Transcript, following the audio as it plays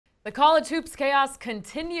The college hoops chaos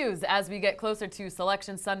continues as we get closer to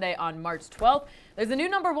Selection Sunday on March 12th. There's a new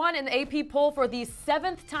 #1 in the AP poll for the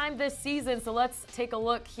 7th time this season, so let's take a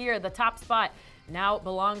look here. The top spot now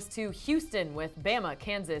belongs to Houston, with Bama,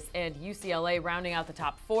 Kansas, and UCLA rounding out the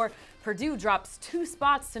top 4. Purdue drops 2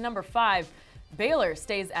 spots to #5. Baylor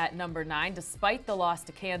stays at #9 despite the loss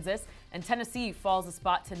to Kansas, and Tennessee falls a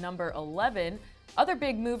spot to #11. Other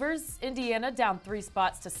big movers: Indiana down 3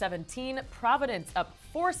 spots to 17, Providence up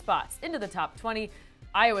 4 spots into the top 20,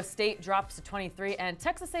 Iowa State drops to 23, and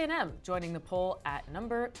Texas A&M joining the poll at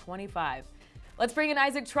 #25. Let's bring in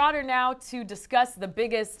Isaac Trotter now to discuss the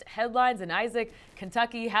biggest headlines. And Isaac,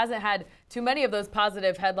 Kentucky hasn't had too many of those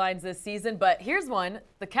positive headlines this season, but here's one.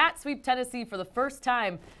 The Cats sweep Tennessee for the first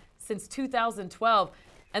time since 2012.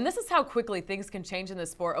 And this is how quickly things can change in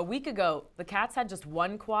this sport. A week ago, the Cats had just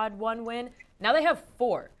 1 Quad 1 win. Now they have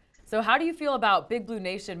 4. So how do you feel about Big Blue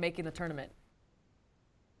Nation making the tournament?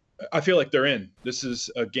 I feel like they're in. This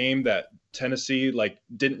is a game that Tennessee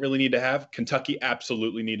didn't really need to have. Kentucky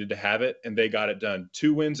absolutely needed to have it, and they got it done.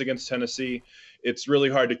 2 wins against Tennessee. It's really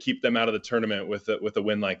hard to keep them out of the tournament with a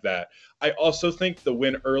win like that. I also think the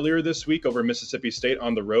win earlier this week over Mississippi State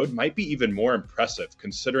on the road might be even more impressive,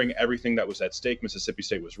 considering everything that was at stake. Mississippi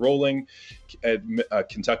State was rolling.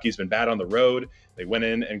 Kentucky's been bad on the road. They went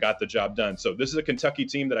in and got the job done. So this is a Kentucky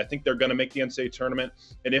team that I think they're going to make the NCAA tournament.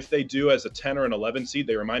 And if they do, as a 10 or an 11 seed,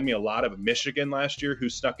 they remind me a lot of Michigan last year, who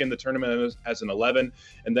snuck in the tournament as an 11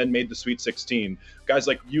 and then made the Sweet 16. Guys,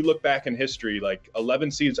 you look back in history,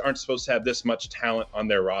 11 seeds aren't supposed to have this much talent on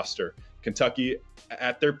their roster. Kentucky,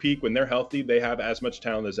 at their peak, when they're healthy, they have as much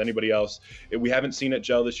talent as anybody else. We haven't seen it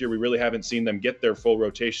gel this year. We really haven't seen them get their full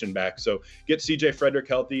rotation back. So get C.J. Frederick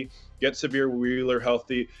healthy, get Severe Wheeler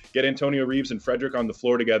healthy, get Antonio Reeves and Frederick on the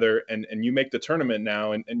floor together, and you make the tournament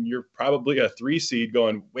now, and you're probably a 3 seed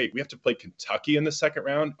going, wait, we have to play Kentucky in the second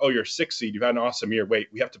round? Oh, you're a 6 seed. You've had an awesome year. Wait,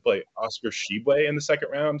 we have to play Oscar Tshiebwe in the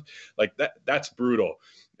second round? That's brutal.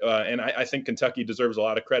 And I think Kentucky deserves a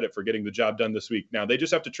lot of credit for getting the job done this week. Now, they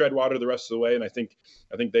just have to tread water the rest of the way, and I think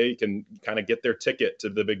they can kind of get their ticket to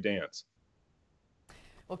the big dance.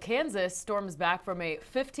 Well, Kansas storms back from a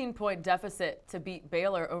 15-point deficit to beat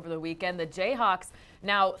Baylor over the weekend. The Jayhawks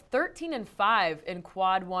now 13-5 in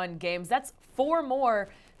Quad 1 games. That's 4 more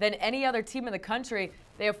than any other team in the country.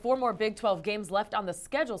 They have 4 more Big 12 games left on the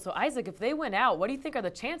schedule. So, Isaac, if they win out, what do you think are the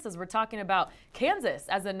chances we're talking about Kansas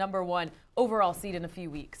as a #1 overall seed in a few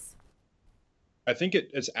weeks? I think it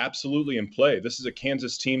is absolutely in play. This is a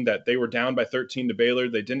Kansas team that they were down by 13 to Baylor.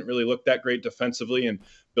 They didn't really look that great defensively, and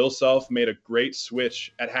Bill Self made a great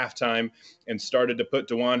switch at halftime and started to put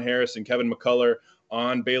DeJuan Harris and Kevin McCullough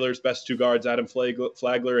on Baylor's best 2 guards, Adam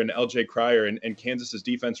Flagler and LJ Cryer, and Kansas's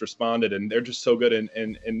defense responded, and they're just so good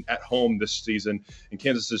in at home this season, and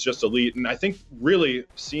Kansas is just elite. And I think really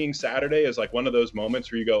seeing Saturday is one of those moments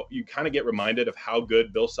where you kind of get reminded of how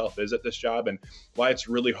good Bill Self is at this job and why it's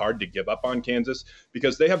really hard to give up on Kansas,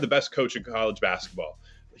 because they have the best coach in college basketball.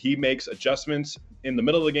 He makes adjustments in the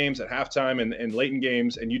middle of the games, at halftime, and late in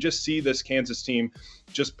games, and you just see this Kansas team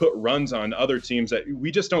just put runs on other teams that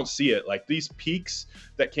we just don't see it. These peaks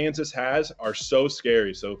that Kansas has are so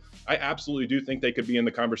scary. So I absolutely do think they could be in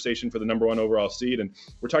the conversation for the #1 overall seed, and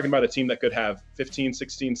we're talking about a team that could have 15,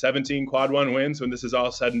 16, 17 Quad 1 wins when this is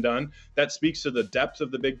all said and done. That speaks to the depth of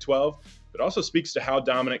the Big 12. But also speaks to how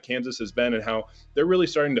dominant Kansas has been and how they're really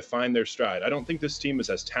starting to find their stride. I don't think this team is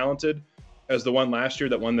as talented as the one last year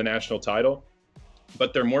that won the national title,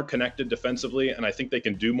 but they're more connected defensively, and I think they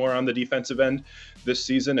can do more on the defensive end this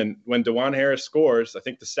season. And when DeJuan Harris scores, I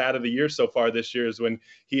think the stat of the year so far this year is when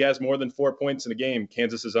he has more than 4 points in a game,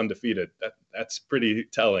 Kansas is undefeated. That's pretty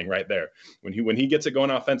telling right there. When he gets it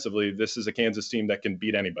going offensively, this is a Kansas team that can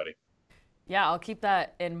beat anybody. Yeah, I'll keep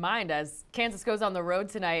that in mind as Kansas goes on the road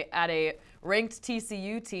tonight at a ranked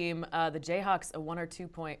TCU team. The Jayhawks, a 1 or 2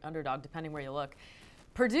 point underdog, depending where you look.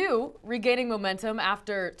 Purdue regaining momentum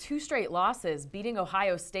after 2 straight losses, beating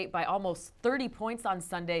Ohio State by almost 30 points on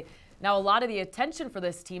Sunday. Now, a lot of the attention for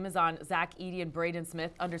this team is on Zach Edey and Braden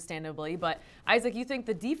Smith, understandably. But, Isaac, you think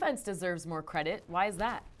the defense deserves more credit. Why is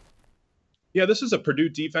that? Yeah, this is a Purdue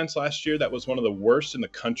defense last year that was one of the worst in the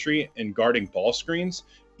country in guarding ball screens,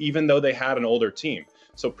 even though they had an older team.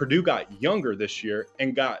 So Purdue got younger this year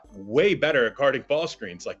and got way better at guarding ball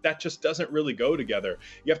screens. That just doesn't really go together.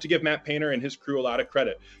 You have to give Matt Painter and his crew a lot of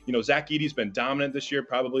credit. Zach Edey's been dominant this year,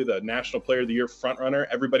 probably the National Player of the Year frontrunner.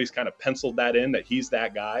 Everybody's kind of penciled that in, that he's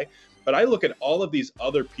that guy. But I look at all of these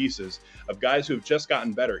other pieces of guys who have just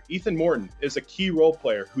gotten better. Ethan Morton is a key role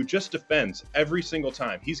player who just defends every single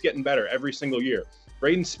time. He's getting better every single year.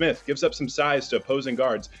 Braden Smith gives up some size to opposing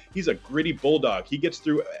guards. He's a gritty bulldog. He gets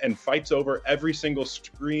through and fights over every single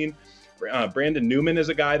screen. Brandon Newman is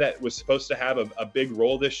a guy that was supposed to have a big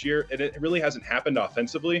role this year, and it really hasn't happened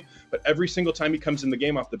offensively. But every single time he comes in the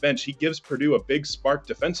game off the bench, he gives Purdue a big spark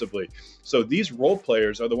defensively. So these role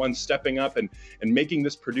players are the ones stepping up and making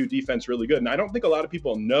this Purdue defense really good. And I don't think a lot of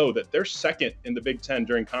people know that they're second in the Big Ten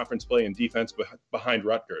during conference play in defense behind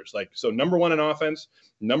Rutgers. So number 1 in offense,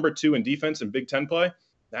 number 2 in defense in Big Ten play.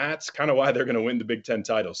 That's kind of why they're going to win the Big Ten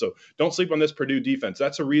title. So don't sleep on this Purdue defense.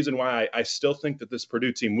 That's a reason why I still think that this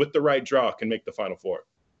Purdue team, with the right draw, can make the Final Four.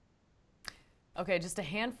 Okay, just a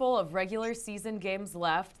handful of regular season games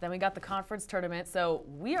left. Then we got the conference tournament. So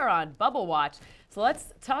we are on bubble watch. So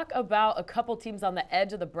let's talk about a couple teams on the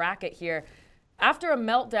edge of the bracket here. After a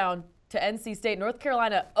meltdown to NC State, North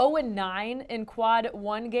Carolina 0-9 in quad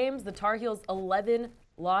 1 games. The Tar Heels' 11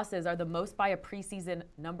 losses are the most by a preseason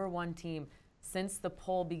number 1 team since the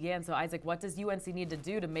poll began. So, Isaac, what does UNC need to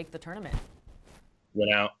do to make the tournament?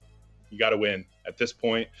 Win out. You got to win at this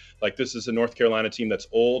point. This is a North Carolina team that's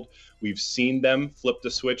old. We've seen them flip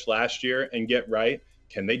the switch last year and get right.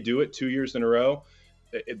 Can they do it 2 years in a row?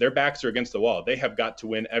 Their backs are against the wall. They have got to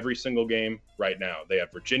win every single game right now. They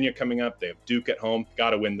have Virginia coming up. They have Duke at home. Got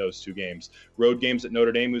to win those 2 games. Road games at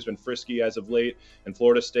Notre Dame, who's been frisky as of late, and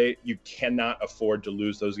Florida State. You cannot afford to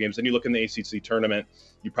lose those games. And you look in the ACC tournament,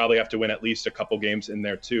 you probably have to win at least a couple games in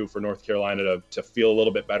there too for North Carolina to feel a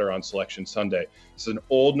little bit better on Selection Sunday. This is an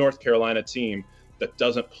old North Carolina team that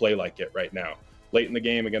doesn't play like it right now. Late in the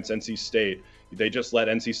game against NC State, they just let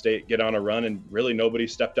NC State get on a run, and really nobody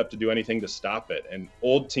stepped up to do anything to stop it. And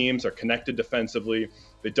old teams are connected defensively.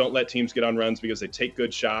 They don't let teams get on runs because they take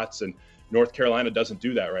good shots, and North Carolina doesn't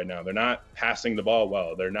do that right now. They're not passing the ball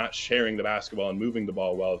well. They're not sharing the basketball and moving the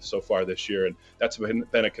ball well so far this year, and that's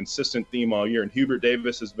been a consistent theme all year. And Hubert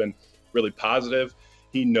Davis has been really positive.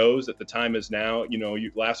 He knows that the time is now.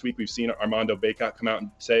 Last week we've seen Armando Bacot come out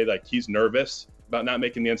and say he's nervous about not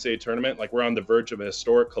making the NCAA tournament. We're on the verge of a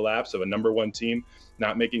historic collapse of a number 1 team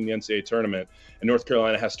not making the NCAA tournament. And North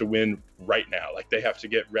Carolina has to win right now. They have to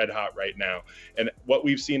get red hot right now. And what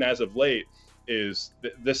we've seen as of late is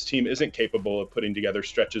this team isn't capable of putting together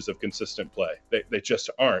stretches of consistent play. They just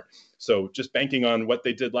aren't. So just banking on what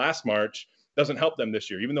they did last March doesn't help them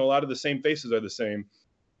this year, even though a lot of the same faces are the same.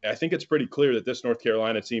 I think it's pretty clear that this North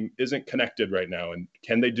Carolina team isn't connected right now. And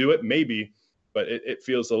can they do it? Maybe. But it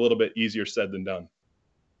feels a little bit easier said than done.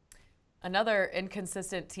 Another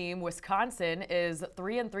inconsistent team, Wisconsin, is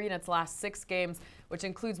 3-3 in its last 6 games, which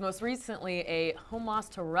includes most recently a home loss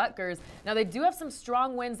to Rutgers. Now, they do have some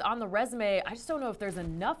strong wins on the resume. I just don't know if there's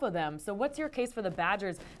enough of them. So what's your case for the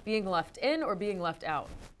Badgers being left in or being left out?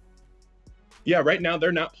 Yeah, right now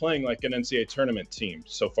they're not playing like an NCAA tournament team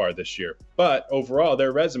so far this year. But overall,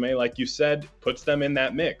 their resume, like you said, puts them in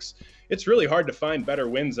that mix. It's really hard to find better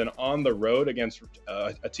wins than on the road against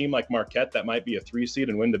a team like Marquette that might be a 3 seed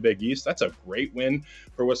and win the Big East. That's a great win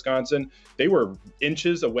for Wisconsin. They were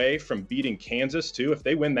inches away from beating Kansas too. If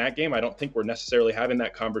they win that game, I don't think we're necessarily having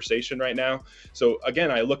that conversation right now. So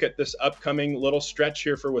again, I look at this upcoming little stretch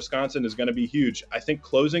here for Wisconsin is going to be huge. I think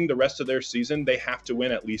closing the rest of their season, they have to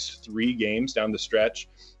win at least 3 games down the stretch.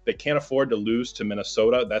 They can't afford to lose to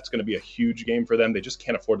Minnesota. That's going to be a huge game for them. They just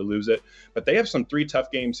can't afford to lose it. But they have some 3 tough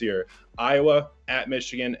games here: Iowa, at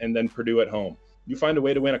Michigan, and then Purdue at home. You find a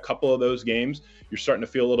way to win a couple of those games, you're starting to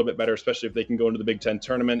feel a little bit better, especially if they can go into the Big Ten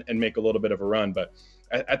tournament and make a little bit of a run. But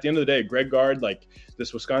at the end of the day, Greg Gard,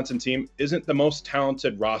 this Wisconsin team, isn't the most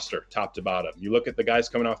talented roster top to bottom. You look at the guys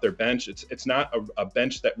coming off their bench, it's not a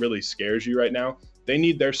bench that really scares you right now. They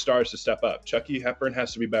need their stars to step up. Chucky Hepburn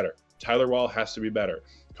has to be better. Tyler Wall has to be better.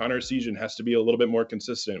 Connor Essegian has to be a little bit more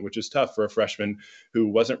consistent, which is tough for a freshman who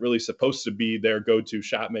wasn't really supposed to be their go-to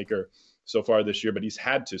shot maker so far this year, but he's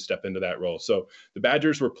had to step into that role. So the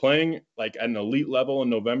Badgers were playing at an elite level in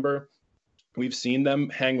November. We've seen them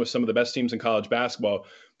hang with some of the best teams in college basketball,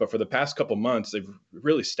 but for the past couple months, they've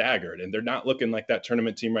really staggered, and they're not looking like that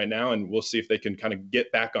tournament team right now. And we'll see if they can kind of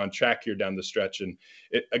get back on track here down the stretch. And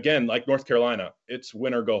again, like North Carolina, it's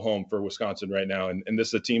win or go home for Wisconsin right now. And this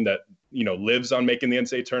is a team that, lives on making the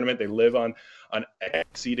NCAA tournament. They live on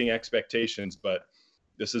exceeding expectations, but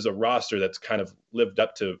this is a roster that's kind of lived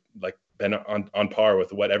up to been on par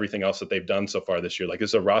with everything else that they've done so far this year. This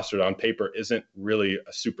is a roster that on paper isn't really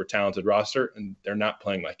a super talented roster, and they're not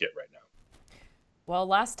playing like it right now. Well,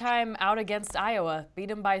 last time out against Iowa, beat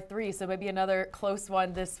them by 3, so maybe another close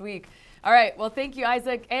one this week. All right, well, thank you,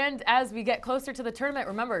 Isaac. And as we get closer to the tournament,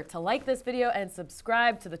 remember to like this video and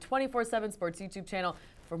subscribe to the 24/7 Sports YouTube channel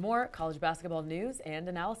for more college basketball news and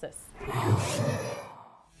analysis.